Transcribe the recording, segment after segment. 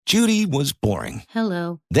Judy was boring.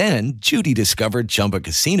 Hello. Then Judy discovered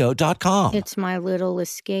ChumbaCasino.com. It's my little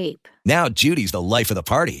escape. Now Judy's the life of the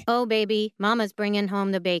party. Oh, baby, mama's bringing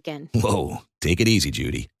home the bacon. Whoa, take it easy,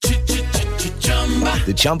 Judy.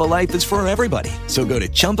 The Chumba life is for everybody. So go to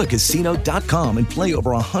ChumbaCasino.com and play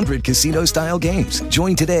over 100 casino-style games.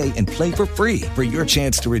 Join today and play for free for your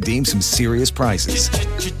chance to redeem some serious prizes.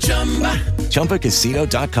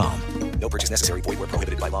 ChumbaCasino.com. No purchase necessary. Void where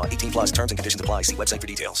prohibited by law. 18 plus terms and conditions apply. See website for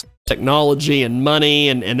details. Technology and money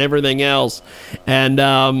and everything else. And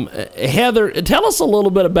Heather, tell us a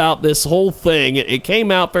little bit about this whole thing. It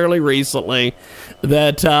came out fairly recently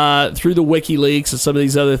that through the WikiLeaks and some of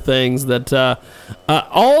these other things that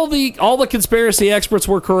all the conspiracy experts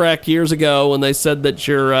were correct years ago when they said that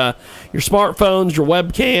your smartphones, your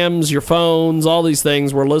webcams, your phones, all these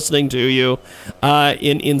things were listening to you.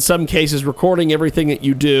 In some cases, recording everything that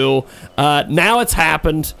you do. Now it's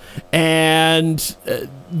happened, and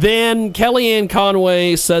then Kellyanne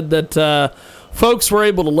Conway said that folks were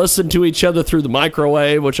able to listen to each other through the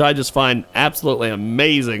microwave, which I just find absolutely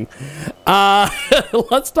amazing.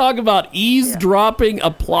 Let's talk about eavesdropping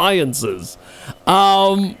appliances.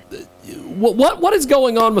 What is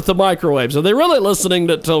going on with the microwaves? Are they really listening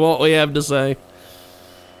to what we have to say?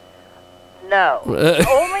 No. Only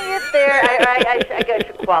if they're, I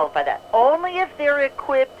should qualify that. Only if they're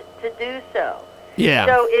equipped to do so. Yeah.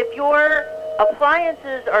 So if your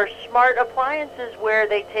appliances are smart appliances where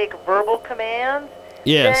they take verbal commands,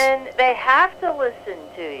 yes, then they have to listen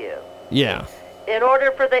to you. Yeah. In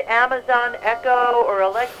order for the Amazon Echo or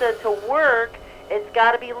Alexa to work, it's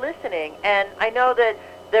got to be listening. And I know that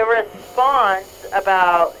the response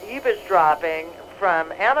about eavesdropping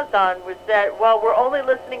from Amazon was that, well, we're only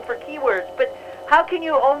listening for keywords. But how can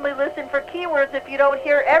you only listen for keywords if you don't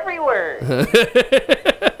hear every word?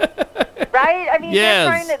 Right? I mean,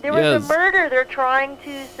 there was a murder. They're trying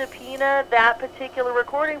to subpoena that particular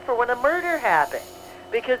recording for when a murder happened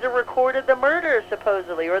because it recorded the murder,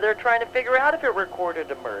 supposedly, or they're trying to figure out if it recorded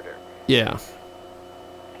a murder. Yeah.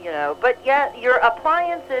 You know, but yet your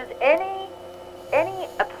appliances, any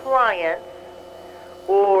appliance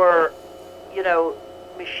or, you know,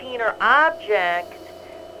 machine or object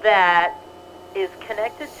that is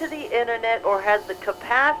connected to the internet or has the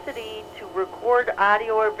capacity to record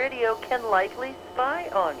audio or video can likely spy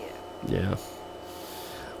on you. Yeah.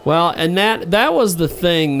 Well, and that was the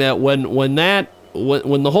thing that when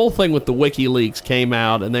the whole thing with the WikiLeaks came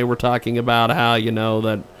out and they were talking about how, you know,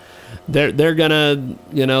 that they're gonna,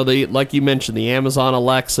 you know, like you mentioned, the Amazon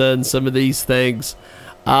Alexa and some of these things,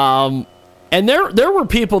 and there were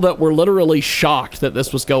people that were literally shocked that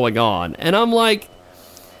this was going on, and I'm like,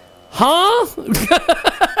 huh?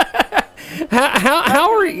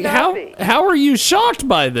 how are you shocked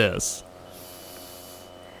by this?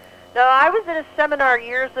 No, I was at a seminar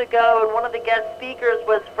years ago, and one of the guest speakers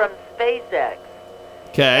was from SpaceX.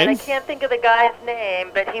 Okay. And I can't think of the guy's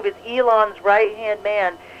name, but he was Elon's right-hand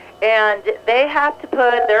man. And they have to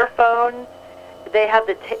put their phones, they have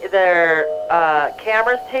their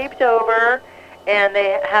cameras taped over, and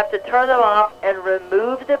they have to turn them off and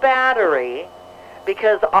remove the battery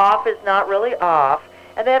because off is not really off.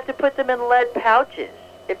 And they have to put them in lead pouches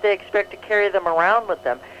if they expect to carry them around with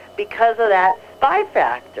them because of that spy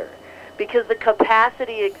factor, because the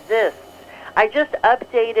capacity exists. I just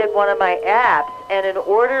updated one of my apps, and in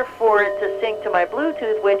order for it to sync to my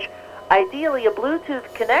Bluetooth, which ideally a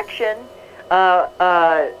Bluetooth connection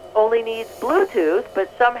only needs Bluetooth,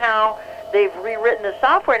 but somehow they've rewritten the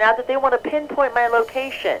software now that they want to pinpoint my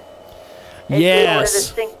location in order to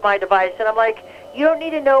sync my device. And I'm like, you don't need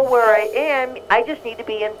to know where I am. I just need to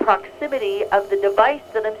be in proximity of the device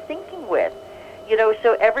that I'm syncing with. You know,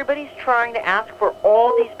 so everybody's trying to ask for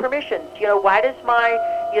all these permissions. You know, why does my,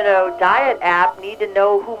 diet app need to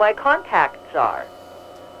know who my contacts are?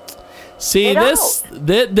 See, this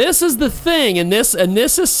is the thing, and this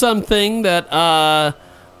is something that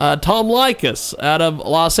Tom Likas out of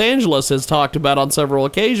Los Angeles has talked about on several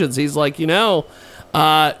occasions. He's like, turn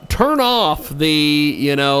off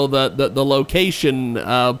the location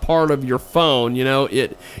part of your phone.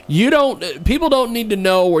 People don't need to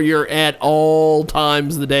know where you're at all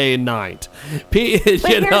times of the day and night. But here's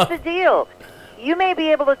the deal. You may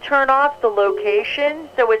be able to turn off the location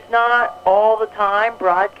so it's not all the time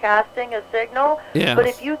broadcasting a signal. Yeah. But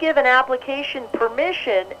if you give an application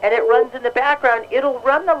permission and it runs in the background, it'll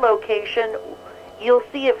run the location. You'll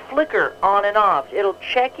see it flicker on and off. It'll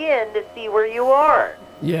check in to see where you are.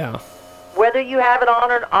 Yeah. Whether you have it on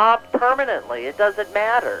or off permanently, it doesn't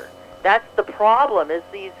matter. That's the problem, is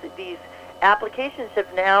these applications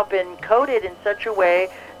have now been coded in such a way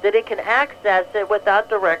that it can access it without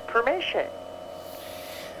direct permission.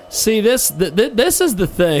 See, this is the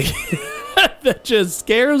thing that just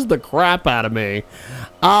scares the crap out of me.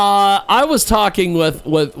 I was talking with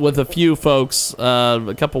a few folks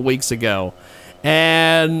a couple weeks ago,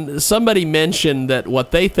 and somebody mentioned that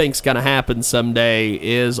what they think's going to happen someday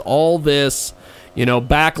is all this,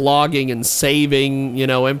 backlogging and saving,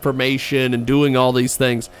 information and doing all these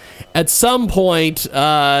things. At some point,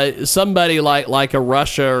 somebody like a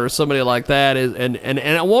Russia or somebody like that and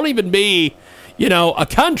it won't even be, a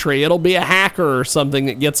country, it'll be a hacker or something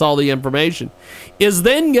that gets all the information, is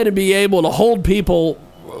then going to be able to hold people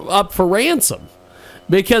up for ransom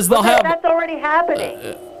because they'll have... That's already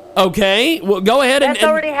happening. Okay, well, go ahead That's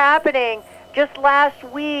already happening. Just last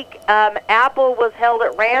week, Apple was held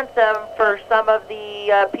at ransom for some of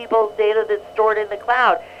the people's data that's stored in the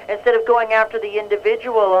cloud. Instead of going after the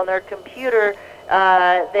individual on their computer,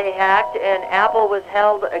 they hacked, and Apple was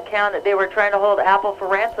held account. They were trying to hold Apple for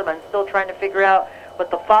ransom. I'm still trying to figure out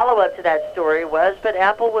what the follow-up to that story was, but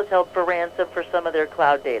Apple was held for ransom for some of their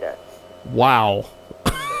cloud data. Wow.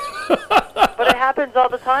 But it happens all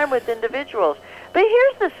the time with individuals. But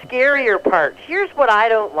here's the scarier part. Here's what I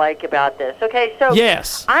don't like about this. Okay, so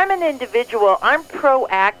yes. I'm an individual. I'm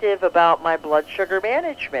proactive about my blood sugar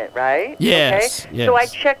management, right? Yes. Okay? Yes. So I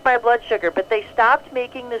check my blood sugar, but they stopped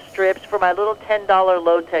making the strips for my little $10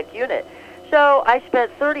 low-tech unit. So I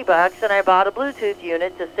spent $30 and I bought a Bluetooth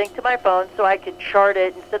unit to sync to my phone so I could chart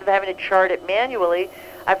it. Instead of having to chart it manually,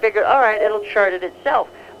 I figured, all right, it'll chart it itself.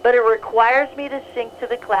 But it requires me to sync to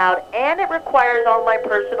the cloud, and it requires all my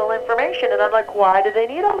personal information. And I'm like, why do they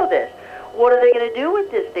need all of this? What are they going to do with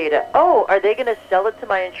this data? Oh, are they going to sell it to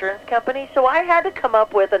my insurance company? So I had to come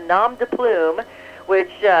up with a nom de plume, which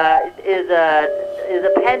is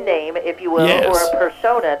a pen name, if you will, yes. or a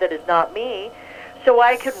persona that is not me. So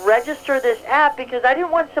I could register this app because I didn't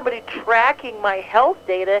want somebody tracking my health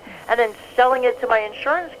data and then selling it to my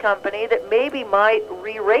insurance company that maybe might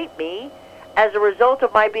re-rate me as a result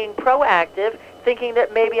of my being proactive, thinking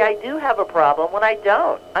that maybe I do have a problem when I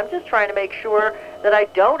don't. I'm just trying to make sure that I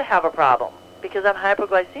don't have a problem because I'm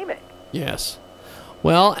hypoglycemic. Yes.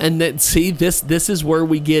 Well, and then, see, this is where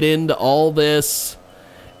we get into all this,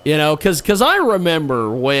 because I remember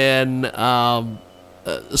when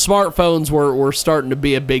smartphones were starting to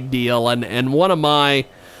be a big deal, and one of my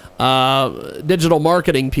digital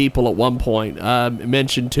marketing people at one point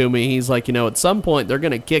mentioned to me, he's like, at some point they're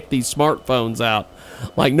going to kick these smartphones out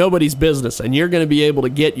like nobody's business, and you're going to be able to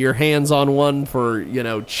get your hands on one for,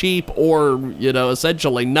 cheap or,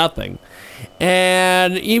 essentially nothing.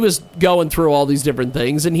 And he was going through all these different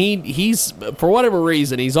things, and he's, for whatever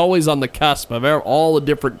reason, he's always on the cusp of all the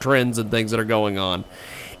different trends and things that are going on.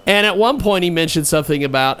 And at one point, he mentioned something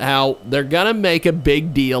about how they're going to make a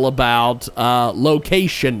big deal about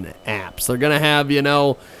location apps. They're going to have,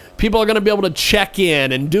 people are going to be able to check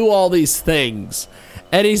in and do all these things.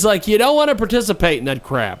 And he's like, you don't want to participate in that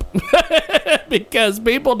crap because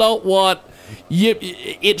people don't want you.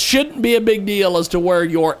 It shouldn't be a big deal as to where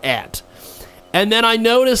you're at. And then I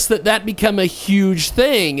noticed that became a huge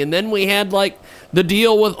thing. And then we had the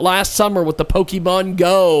deal with last summer with the Pokemon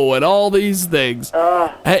Go and all these things.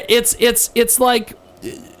 It's like,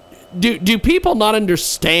 do people not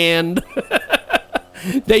understand?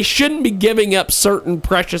 They shouldn't be giving up certain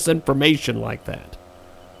precious information like that.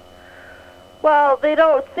 Well, they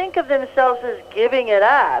don't think of themselves as giving it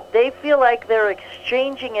up. They feel like they're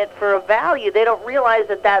exchanging it for a value. They don't realize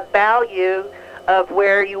that value of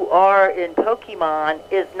where you are in Pokemon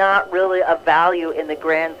is not really a value in the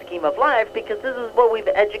grand scheme of life, because this is what we've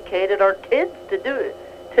educated our kids to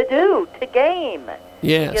game.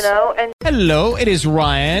 Yes. And Hello, it is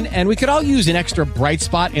Ryan, and we could all use an extra bright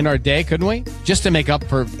spot in our day, couldn't we? Just to make up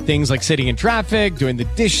for things like sitting in traffic, doing the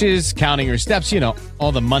dishes, counting your steps,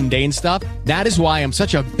 all the mundane stuff. That is why I'm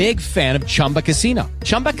such a big fan of Chumba Casino.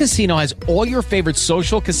 Chumba Casino has all your favorite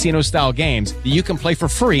social casino-style games that you can play for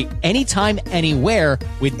free anytime, anywhere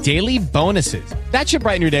with daily bonuses. That should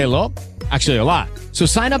brighten your day a little. Actually, a lot. So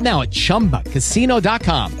sign up now at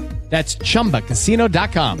ChumbaCasino.com. That's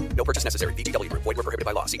ChumbaCasino.com. No purchase necessary. VGW Group. Void where prohibited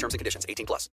by law. See terms and conditions. 18+.